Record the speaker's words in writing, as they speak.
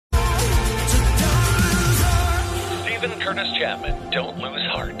Stephen Curtis Chapman. Don't lose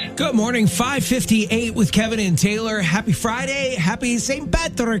heart. Good morning, 5:58 with Kevin and Taylor. Happy Friday. Happy St.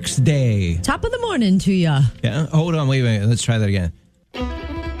 Patrick's Day. Top of the morning to ya. Yeah, hold on, wait a minute. Let's try that again.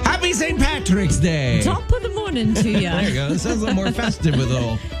 Happy St. Patrick's Day. Top of the morning to ya. There you go. It sounds a little more festive with a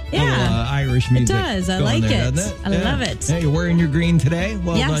little Irish music. It does. I going like there, it. doesn't I love it. Yeah, you're wearing your green today.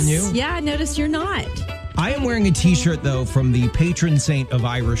 Well done, you. Yeah, I noticed you're not. I am wearing a T-shirt, though, from the patron saint of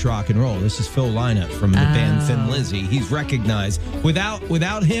Irish rock and roll. This is Phil Lynott from the band Thin Lizzy. He's recognized.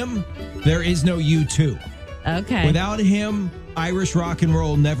 Without him, there is no U2. Okay. Without him, Irish rock and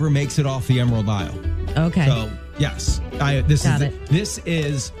roll never makes it off the Emerald Isle. Okay. So, yes, this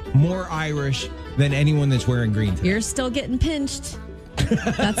is more Irish than anyone that's wearing green today. You're still getting pinched.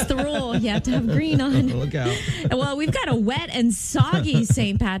 That's the rule. You have to have green on. Look out. Well, we've got a wet and soggy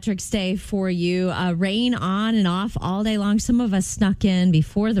St. Patrick's Day for you. Rain on and off all day long. Some of us snuck in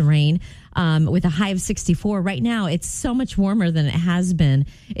before the rain with a high of 64. Right now, it's so much warmer than it has been.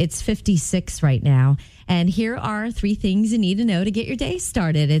 It's 56 right now. And here are 3 things you need to know to get your day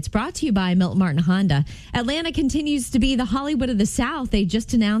started. It's brought to you by Milton Martin Honda. Atlanta continues to be the Hollywood of the South. They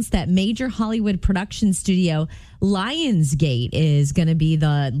just announced that major Hollywood production studio Lionsgate is going to be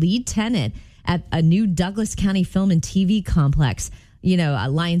the lead tenant at a new Douglas County film and TV complex. You know,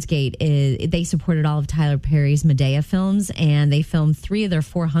 Lionsgate, they supported all of Tyler Perry's Medea films, and they filmed 3 of their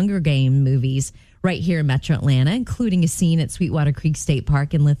 4 Hunger Game movies right here in Metro Atlanta, including a scene at Sweetwater Creek State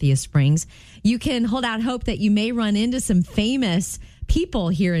Park in Lithia Springs. You can hold out hope that you may run into some famous people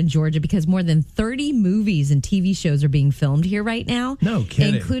here in Georgia because more than 30 movies and TV shows are being filmed here right now. No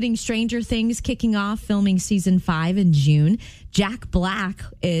kidding. Including Stranger Things kicking off filming season 5 in June. Jack Black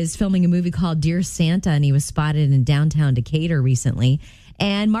is filming a movie called Dear Santa, and he was spotted in downtown Decatur recently.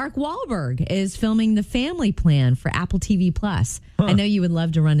 And Mark Wahlberg is filming The Family Plan for Apple TV Plus. Huh. I know you would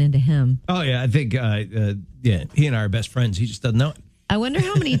love to run into him. Oh, yeah. I think, he and I are best friends. He just doesn't know it. I wonder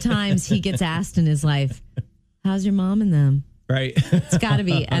how many times he gets asked in his life, how's your mom and them? Right. It's got to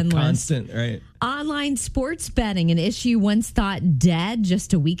be endless. Constant, right. Online sports betting, an issue once thought dead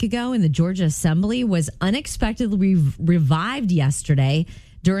just a week ago in the Georgia Assembly, was unexpectedly revived yesterday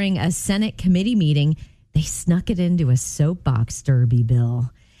during a Senate committee meeting. They snuck it into a soapbox derby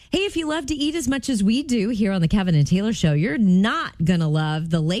bill. Hey, if you love to eat as much as we do here on the Kevin and Taylor Show, you're not going to love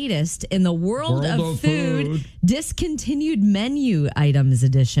the latest in the world of food discontinued menu items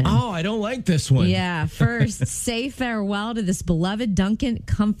edition. Oh, I don't like this one. Yeah, first, say farewell to this beloved Dunkin'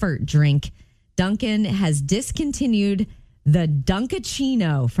 comfort drink. Dunkin' has discontinued the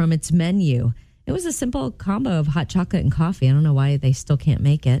Dunkachino from its menu. It was a simple combo of hot chocolate and coffee. I don't know why they still can't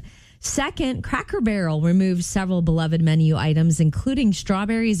make it. Second, Cracker Barrel removed several beloved menu items, including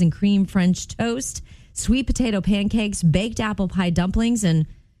strawberries and cream French toast, sweet potato pancakes, baked apple pie dumplings, and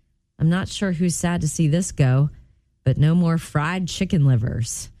I'm not sure who's sad to see this go, but no more fried chicken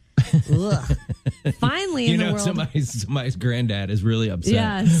livers. Ugh. Finally, in the world, somebody's granddad is really upset.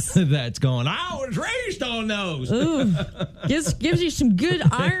 Yes, that's going. I was raised on those. Ooh, gives you some good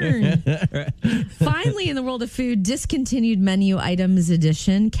iron. Finally, in the world of food, discontinued menu items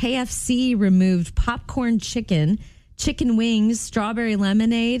edition. KFC removed popcorn chicken, chicken wings, strawberry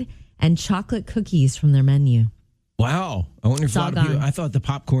lemonade, and chocolate cookies from their menu. Wow. I wonder if a lot of people, I thought the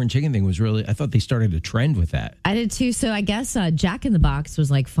popcorn chicken thing was really, I thought they started a trend with that. I did too. So I guess Jack in the Box was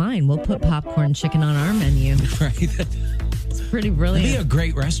like, fine, we'll put popcorn chicken on our menu. Right. It's pretty brilliant. It'd be a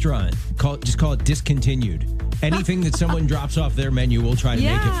great restaurant. Just call it discontinued. Anything that someone drops off their menu, we'll try to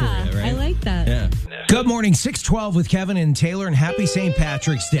make it for you, right? I like that. Yeah. Good morning, 6:12 with Kevin and Taylor, and happy St.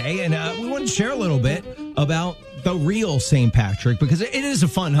 Patrick's Day. And we want to share a little bit about the real St. Patrick, because it is a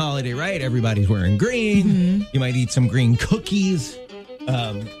fun holiday, right? Everybody's wearing green. Mm-hmm. You might eat some green cookies.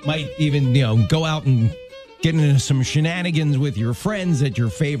 Might even, go out and get into some shenanigans with your friends at your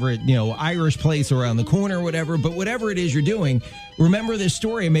favorite, Irish place around the corner or whatever. But whatever it is you're doing, remember this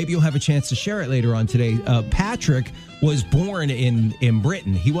story, and maybe you'll have a chance to share it later on today. Patrick was born in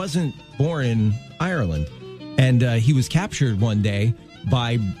Britain. He wasn't born in Ireland. And he was captured one day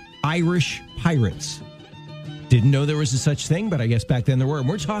by Irish pirates. Didn't know there was a such thing, but I guess back then there were. And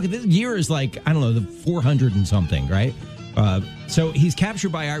we're talking, this year is like, I don't know, the 400 and something, right? So he's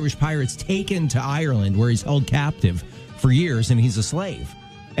captured by Irish pirates, taken to Ireland, where he's held captive for years, and he's a slave.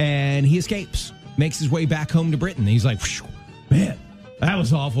 And he escapes, makes his way back home to Britain. He's like, man, that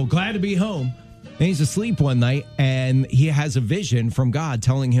was awful. Glad to be home. And he's asleep one night, and he has a vision from God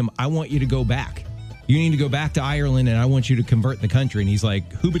telling him, I want you to go back. You need to go back to Ireland, and I want you to convert the country. And he's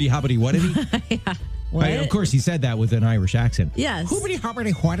like, hoobity hobbity, what did he? Yeah. What? Of course, he said that with an Irish accent. Yes.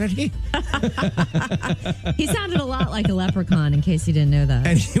 Hoobity-hobbity-hobbity. He sounded a lot like a leprechaun, in case you didn't know that.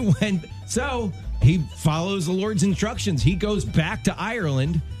 And he follows the Lord's instructions. He goes back to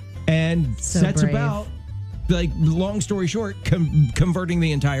Ireland and sets brave. about, like, long story short, converting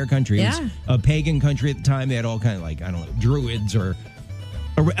the entire country. It was a pagan country at the time. They had all kind of, like, I don't know, druids or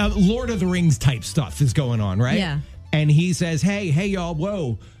Lord of the Rings type stuff is going on, right? Yeah. And he says, hey, y'all,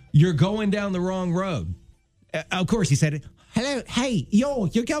 whoa, you're going down the wrong road. Of course, he said, hello, hey,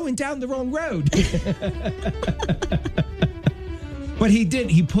 you're going down the wrong road. But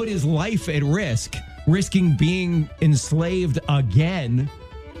he put his life at risk, risking being enslaved again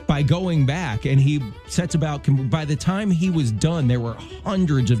by going back. And he sets about, by the time he was done, there were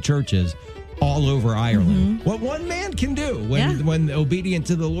hundreds of churches all over Ireland. What one man can do when obedient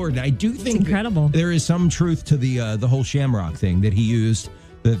to the Lord. And I do think it's incredible. There is some truth to the whole shamrock thing that he used,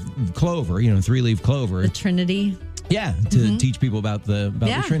 the clover, 3-leaf clover. The Trinity. Yeah, to teach people about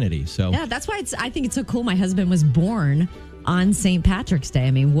the Trinity. So yeah, that's why I think it's so cool. My husband was born on St. Patrick's Day.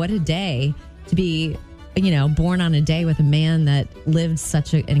 I mean, what a day to be, born on a day with a man that lived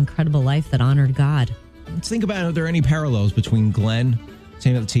such an incredible life that honored God. Let's think about are there any parallels between Glenn?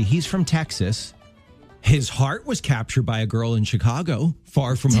 He's from Texas. His heart was captured by a girl in Chicago,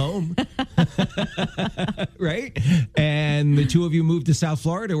 far from home. Right? And the two of you moved to South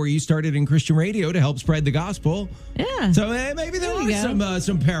Florida, where you started in Christian radio to help spread the gospel. Yeah. So maybe there are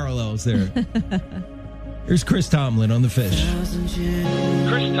some parallels there. Here's Chris Tomlin on The Fish.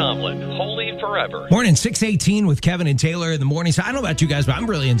 Chris Tomlin, holy forever. Morning, 6:18 with Kevin and Taylor in the morning. So I don't know about you guys, but I'm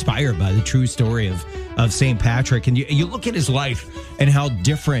really inspired by the true story of St. Patrick. And you look at his life and how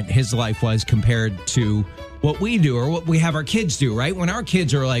different his life was compared to what we do or what we have our kids do, right? When our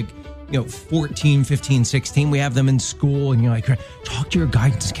kids are like, 14, 15, 16, we have them in school and you're like, talk to your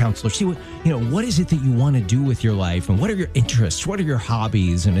guidance counselor. See what is it that you want to do with your life? And what are your interests? What are your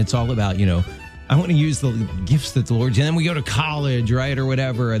hobbies? And it's all about, I want to use the gifts that the Lord's, and then we go to college, right, or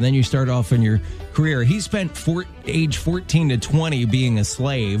whatever, and then you start off in your career. He spent age 14 to 20 being a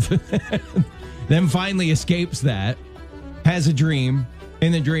slave, then finally escapes that, has a dream.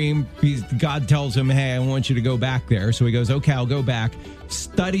 In the dream, God tells him, hey, I want you to go back there. So he goes, okay, I'll go back,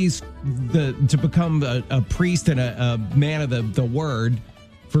 studies to become a priest and a man of the word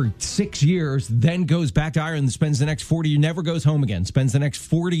for 6 years, then goes back to Ireland, spends the next 40 years, never goes home again, spends the next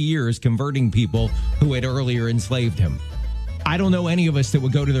 40 years converting people who had earlier enslaved him. I don't know any of us that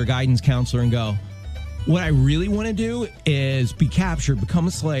would go to their guidance counselor and go, what I really want to do is be captured, become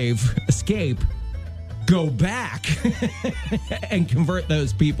a slave, escape, go back and convert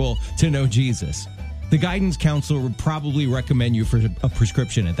those people to know Jesus. The guidance counselor would probably recommend you for a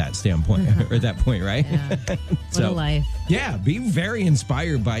prescription at that standpoint, or at that point, right? Yeah. What a life. Yeah, be very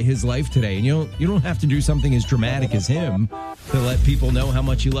inspired by his life today. And you don't have to do something as dramatic as him to let people know how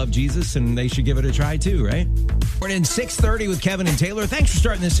much you love Jesus, and they should give it a try too, right? We're in 6:30 with Kevin and Taylor. Thanks for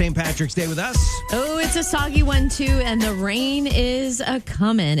starting this St. Patrick's Day with us. Oh, it's a soggy one too, and the rain is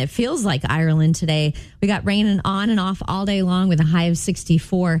a-coming. It feels like Ireland today. We got rain on and off all day long with a high of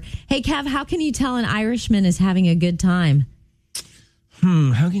 64. Hey, Kev, how can you tell an Irishman is having a good time?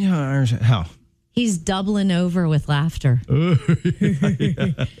 How can you tell an Irishman? How? He's doubling over with laughter.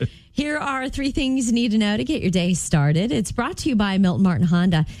 Here are 3 things you need to know to get your day started. It's brought to you by Milton Martin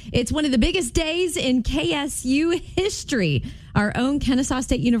Honda. It's one of the biggest days in KSU history. Our own Kennesaw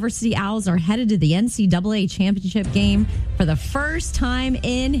State University Owls are headed to the NCAA championship game for the first time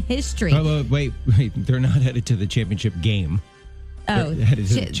in history. Wait. They're not headed to the championship game. Oh,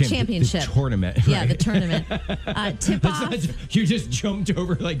 championship. The tournament. Right? Yeah, the tournament. Tip off. You just jumped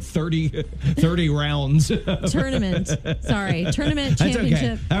over like 30 rounds. Tournament. Sorry. Tournament championship.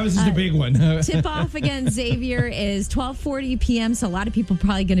 Okay. That was just a big one. Tip off against Xavier is 12:40 p.m. So a lot of people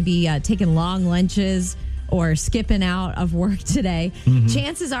probably going to be taking long lunches or skipping out of work today.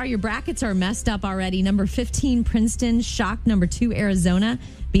 Chances are your brackets are messed up already. Number 15, Princeton, shocked number 2, Arizona,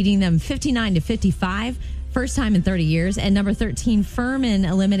 beating them 59-55. First time in 30 years. And number 13, Furman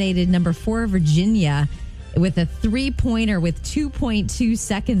eliminated number 4, Virginia, with a 3-pointer with 2.2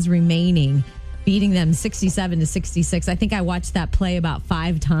 seconds remaining, beating them 67-66. I think I watched that play about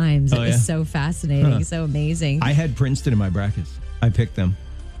 5 times. It was so fascinating, so amazing. I had Princeton in my brackets. I picked them.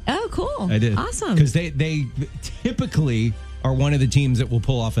 Oh, cool. I did. Awesome. Because they typically are one of the teams that will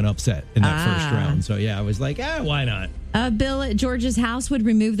pull off an upset in that first round. So, yeah, I was like, why not? A bill at Georgia's House would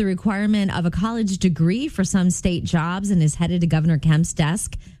remove the requirement of a college degree for some state jobs and is headed to Governor Kemp's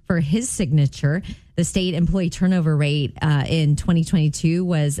desk for his signature. The state employee turnover rate in 2022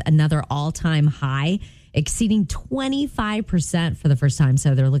 was another all-time high, exceeding 25% for the first time.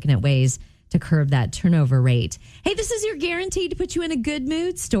 So they're looking at ways to curb that turnover rate. Hey, this is your guaranteed to put you in a good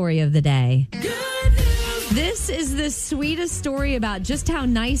mood story of the day. This is the sweetest story about just how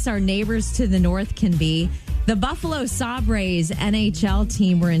nice our neighbors to the north can be. The Buffalo Sabres NHL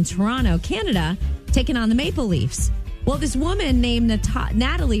team were in Toronto, Canada, taking on the Maple Leafs. Well, this woman named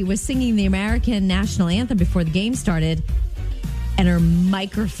Natalie was singing the American national anthem before the game started, and her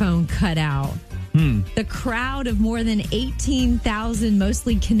microphone cut out. The crowd of more than 18,000,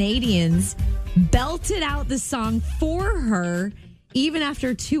 mostly Canadians, belted out the song for her, even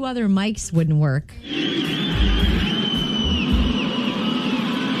after 2 other mics wouldn't work.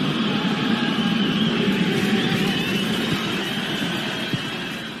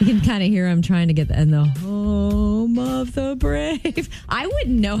 You can kind of hear him trying to get the home of the brave. I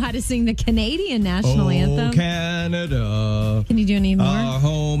wouldn't know how to sing the Canadian national anthem. Canada. Can you do any more? Our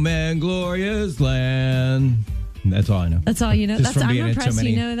home and glorious land. That's all I know. That's all you know? Just from I'm being in so impressed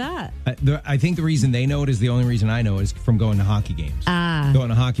many- you know that. I think the reason they know it is the only reason I know it is from going to hockey games. Going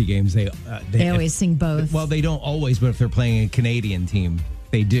to hockey games, they Always sing both. Well, they don't always, but if they're playing a Canadian team,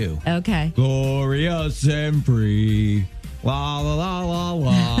 they do. Okay. Glorious and free. La la la la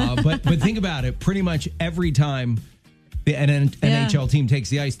la. but think about it. Pretty much every time the NHL team takes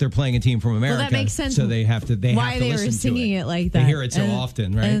the ice, they're playing a team from America. Well, that makes sense. So they have to. Why they were listen singing to it like that? They hear it so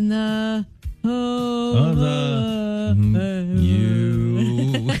often, right? And the Of you.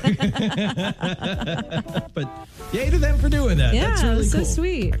 But yay to them for doing that. yeah, That's really so cool.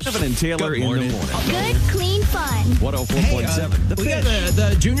 sweet. Kevin and Taylor in the morning. Good, clean fun. 104.7. The we got Fish.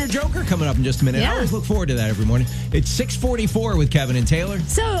 the Junior Joker coming up in just a minute. Yeah. I always look forward to that every morning. It's 6:44 with Kevin and Taylor.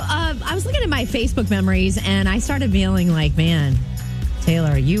 So I was looking at my Facebook memories, and I started feeling like, man,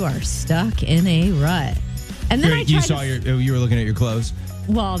 Taylor, you are stuck in a rut. And then You were looking at your clothes.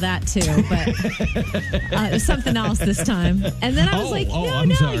 Well, that too, but it was something else this time. And then I was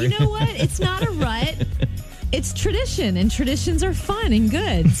I'm sorry. you know what? It's not a rut. It's tradition, and traditions are fun and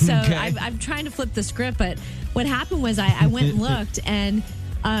good. So Okay. I'm trying to flip the script, but what happened was I went and looked, and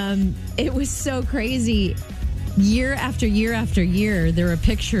it was so crazy. Year after year after year, there were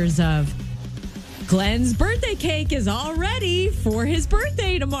pictures of Glenn's birthday cake is all ready for his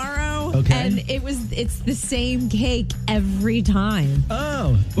birthday tomorrow. Okay. And it's the same cake every time.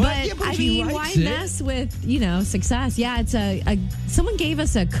 Oh, But if I he mean, why likes it- mess with, success? Yeah, it's someone gave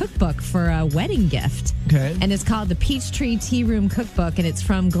us a cookbook for a wedding gift. Okay. And it's called the Peachtree Tea Room Cookbook, and it's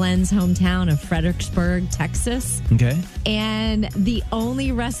from Glenn's hometown of Fredericksburg, Texas. Okay. And the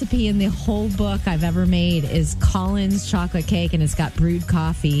only recipe in the whole book I've ever made is Collins chocolate cake, and it's got brewed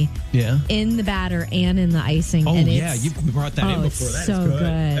coffee Yeah. in the batter and in the icing. Oh, and yeah. it's, You brought that in it's before. That's so good.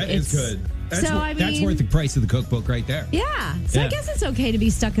 good. That is It's- good. That's so, I that's mean- worth the price of the cookbook right there. Yeah. So I Yeah. guess it's okay to be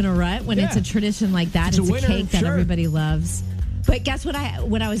stuck in a rut when it's Yeah. a tradition like that. It's a It's a winner, cake that sure. everybody loves. But guess what?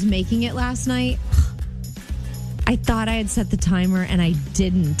 When I was making it last night, I thought I had set the timer and I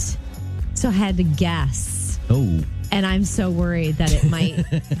didn't. So I had to guess. Oh. And I'm so worried that it might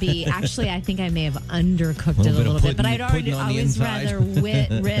be. Actually, I think I may have undercooked it a bit of little bit. But pudding- I'd already pudding on the always inside. rather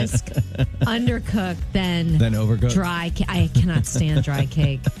risk undercooked than Overcooked. dry. I cannot stand dry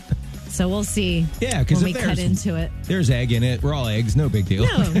cake. So we'll see. Yeah, because when we cut into it. There's egg in it. We're all eggs. No big deal.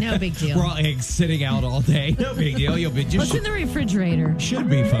 No big deal. We're all eggs sitting out all day. No big deal. You'll be What's in the refrigerator? should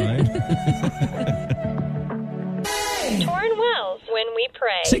be fine. Torrin Wells, when we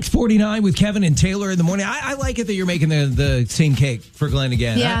pray. 6:49 with Kevin and Taylor in the morning. I like it that you're making the same cake for Glenn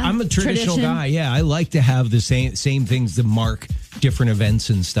again. Yeah, I'm a traditional tradition. guy. Yeah, I like to have the same things to mark different events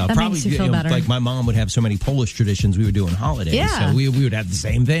and stuff. That makes you feel better. Like my mom would have so many Polish traditions we would do on holidays. Yeah. So we would have the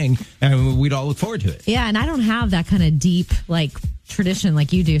same thing, and we'd all look forward to it. Yeah, and I don't have that kind of deep tradition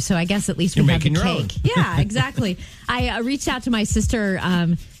like you do. So I guess at least we You're have the making your own. cake. Yeah, exactly. I reached out to my sister.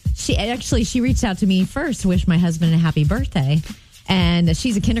 She reached out to me first to wish my husband a happy birthday. And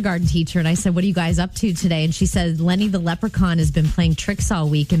she's a kindergarten teacher. And I said, what are you guys up to today? And she said, Lenny the leprechaun has been playing tricks all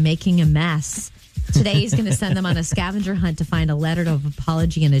week and making a mess. Today he's going to send them on a scavenger hunt to find a letter of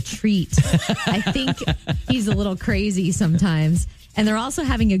apology and a treat. I think he's a little crazy sometimes. And they're also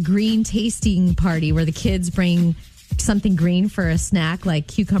having a green tasting party where the kids bring something green for a snack, like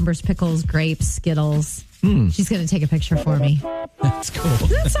cucumbers, pickles, grapes, Skittles. She's going to take a picture for me. That's cool. Doesn't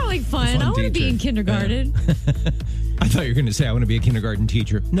that sound like fun? Fun I want to be teacher. in kindergarten. I thought you were going to say I want to be a kindergarten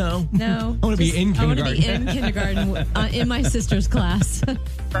teacher. No. No. I want to be in I want to kindergarten. be in kindergarten in my sister's class.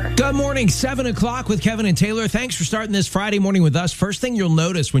 Good morning, 7 o'clock with Kevin and Taylor. Thanks for starting this Friday morning with us. First thing you'll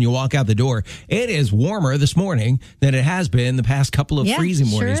notice when you walk out the door, it is warmer this morning than it has been the past couple of Yeah, freezing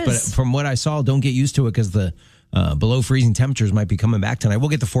sure mornings. But is. from what I saw, don't get used to it because the below freezing temperatures might be coming back tonight. We'll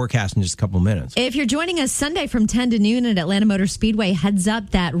get the forecast in just a couple minutes. If you're joining us Sunday from 10 to noon at Atlanta Motor Speedway, heads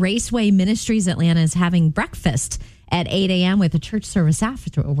up that Raceway Ministries Atlanta is having breakfast at 8 a.m. with a church service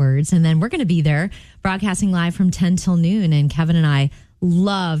afterwards. And then we're going to be there broadcasting live from 10 till noon. And Kevin and I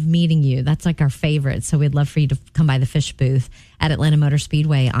love meeting you. That's like our favorite. So we'd love for you to come by the fish booth at Atlanta Motor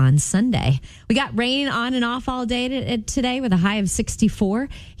Speedway on Sunday. We got rain on and off all day today with a high of 64.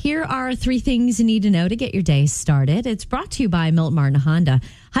 Here are 3 things you need to know to get your day started. It's brought to you by Milton Martin Honda.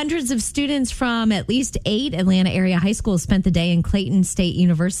 Hundreds of students from at least 8 Atlanta area high schools spent the day in Clayton State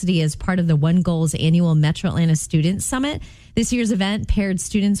University as part of the One Goals annual Metro Atlanta Student Summit. This year's event paired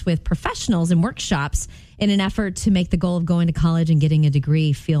students with professionals and workshops in an effort to make the goal of going to college and getting a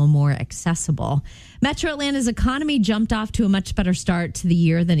degree feel more accessible. Metro Atlanta's economy jumped off to a much better start to the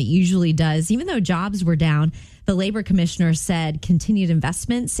year than it usually does. Even though jobs were down, the labor commissioner said continued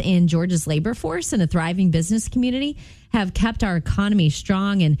investments in Georgia's labor force and a thriving business community have kept our economy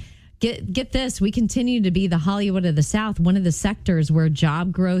strong. And get this, we continue to be the Hollywood of the South. One of the sectors where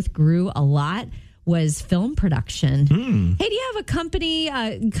job growth grew a lot was film production. Hey, do you have a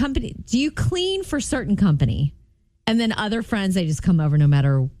company? Do you clean for certain company? And then other friends, they just come over no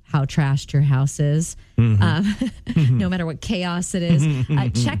matter how trashed your house is, no matter what chaos it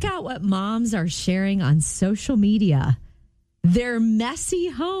is. Check out what moms are sharing on social media. Their messy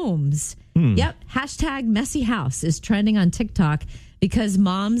homes. Yep. Hashtag messy house is trending on TikTok because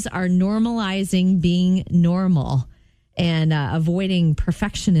moms are normalizing being normal and avoiding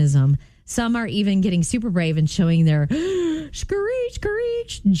perfectionism. Some are even getting super brave and showing their screech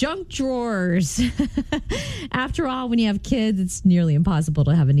junk drawers. After all, when you have kids, it's nearly impossible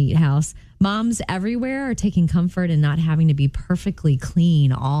to have a neat house. Moms everywhere are taking comfort in not having to be perfectly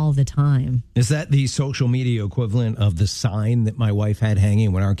clean all the time. Is that the social media equivalent of the sign that my wife had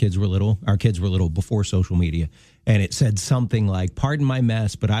hanging when our kids were little? Our kids were little before social media. And it said something like, pardon my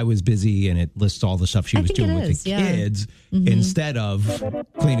mess, but I was busy. And it lists all the stuff she was doing with the kids instead of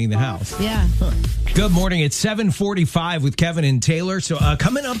cleaning the house. Yeah. Good morning. It's 7:45 with Kevin and Taylor. So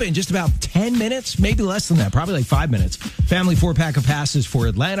coming up in just about 10 minutes, maybe less than that, probably like 5 minutes. Family 4-pack of passes for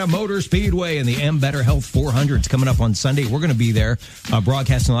Atlanta Motor Speedway and the M Better Health 400s coming up on Sunday. We're going to be there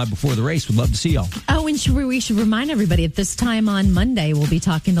broadcasting live before the race. We'd love to see y'all. Oh, and we should remind everybody at this time on Monday, we'll be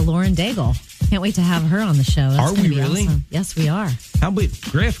talking to Lauren Daigle. Can't wait to have her on the show. That's Are we really? Awesome. Yes, we are. How about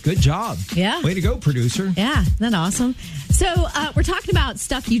Griff? Good job. Yeah. Way to go, producer. Yeah, isn't that awesome? So we're talking about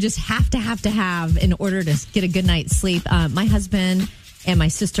stuff you just have to have in order to get a good night's sleep. My husband and my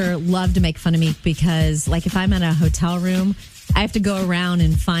sister love to make fun of me because, like, if I'm in a hotel room, I have to go around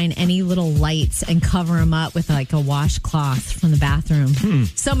and find any little lights and cover them up with like a washcloth from the bathroom.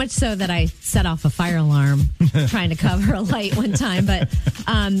 So much so that I set off a fire alarm trying to cover a light one time. But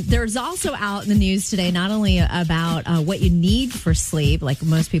there's also out in the news today, not only about what you need for sleep, like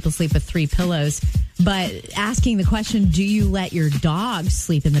most people sleep with 3 pillows, but asking the question, do you let your dog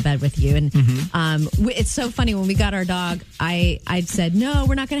sleep in the bed with you? And it's so funny. When we got our dog, I said, no,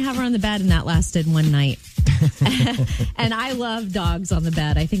 we're not going to have her on the bed. And that lasted one night. And I love dogs on the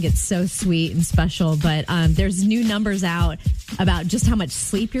bed. I think it's so sweet and special. But there's new numbers out about just how much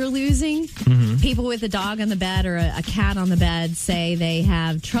sleep you're losing. People with a dog on the bed or a cat on the bed say they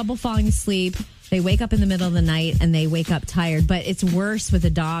have trouble falling asleep. They wake up in the middle of the night and they wake up tired. But it's worse with a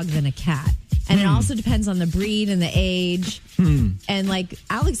dog than a cat. And it also depends on the breed and the age. And like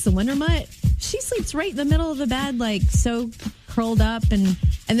Alex the Winter Mutt, she sleeps right in the middle of the bed, like so curled up. And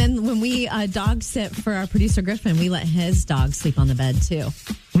then when we dog sit for our producer Griffin, we let his dog sleep on the bed too.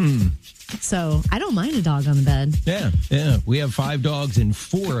 So I don't mind a dog on the bed. Yeah. We have 5 dogs and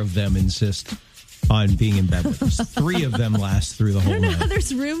 4 of them insist on being in bed with us. 3 of them last through the whole I don't know night. how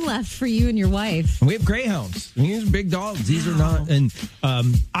there's room left for you and your wife. And we have greyhounds. I mean, these are big dogs. These are not. And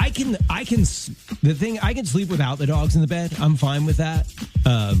I can sleep without the dogs in the bed. I'm fine with that.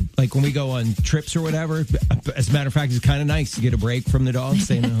 Like when we go on trips or whatever. As a matter of fact, it's kind of nice to get a break from the dogs,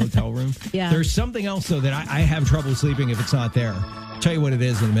 stay in a hotel room. Yeah. There's something else though that I have trouble sleeping if it's not there. Tell you what it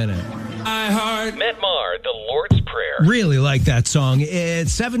is in a minute. I heart Metmar, the Lord's Prayer. Really like that song.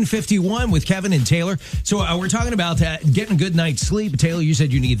 It's 7:51 with Kevin and Taylor. So we're talking about getting a good night's sleep. Taylor, you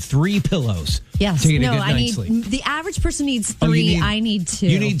said you need 3 pillows. Yes. To get a No, good I night's need, sleep. the average person needs 3. I need 2.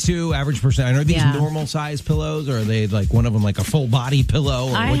 You need 2, average person. And are these normal size pillows or are they like one of them like a full body pillow?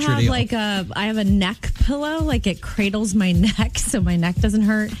 Or what's your deal? I have a neck pillow, like it cradles my neck so my neck doesn't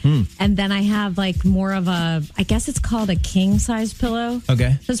hurt. And then I have like more of a, I guess it's called a king size pillow.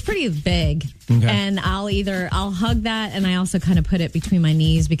 Okay. So it's pretty big. Okay. And I'll hug that and I also kind of put it between my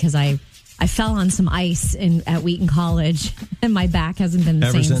knees because I I fell on some ice at Wheaton College, and my back hasn't been the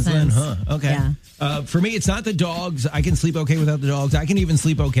Ever same since then, huh? Okay. Yeah. For me, it's not the dogs. I can sleep okay without the dogs. I can even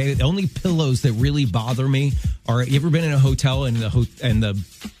sleep okay. The only pillows that really bother me are, you ever been in a hotel and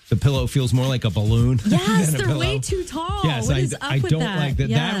the pillow feels more like a balloon? Yes, than a they're pillow? way too tall. Yes, What is up I with don't that? like that.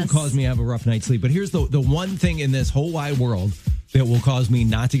 Yes. That would cause me to have a rough night's sleep. But here's the one thing in this whole wide world that will cause me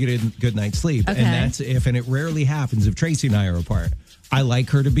not to get a good night's sleep. Okay. And that's if, and it rarely happens, if Tracy and I are apart. I like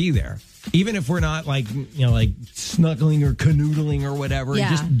her to be there. Even if we're not like snuggling or canoodling or whatever,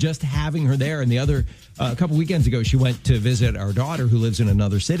 Yeah. just having her there. And the other, a couple weekends ago, she went to visit our daughter who lives in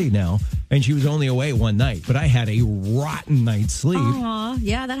another city now, and she was only away one night. But I had a rotten night's sleep. Aw,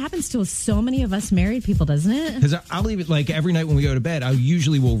 yeah, that happens to so many of us married people, doesn't it? Because I'll leave it like every night when we go to bed, I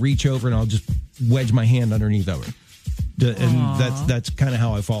usually will reach over and I'll just wedge my hand underneath of her. And that's kind of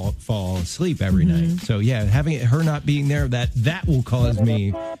how I fall asleep every night. So yeah, having her not being there, that will cause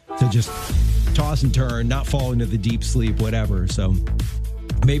me to just toss and turn, not fall into the deep sleep, whatever. So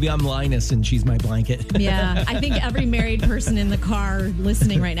maybe I'm Linus and she's my blanket. Yeah, I think every married person in the car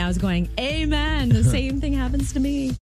listening right now is going, amen. The same thing happens to me.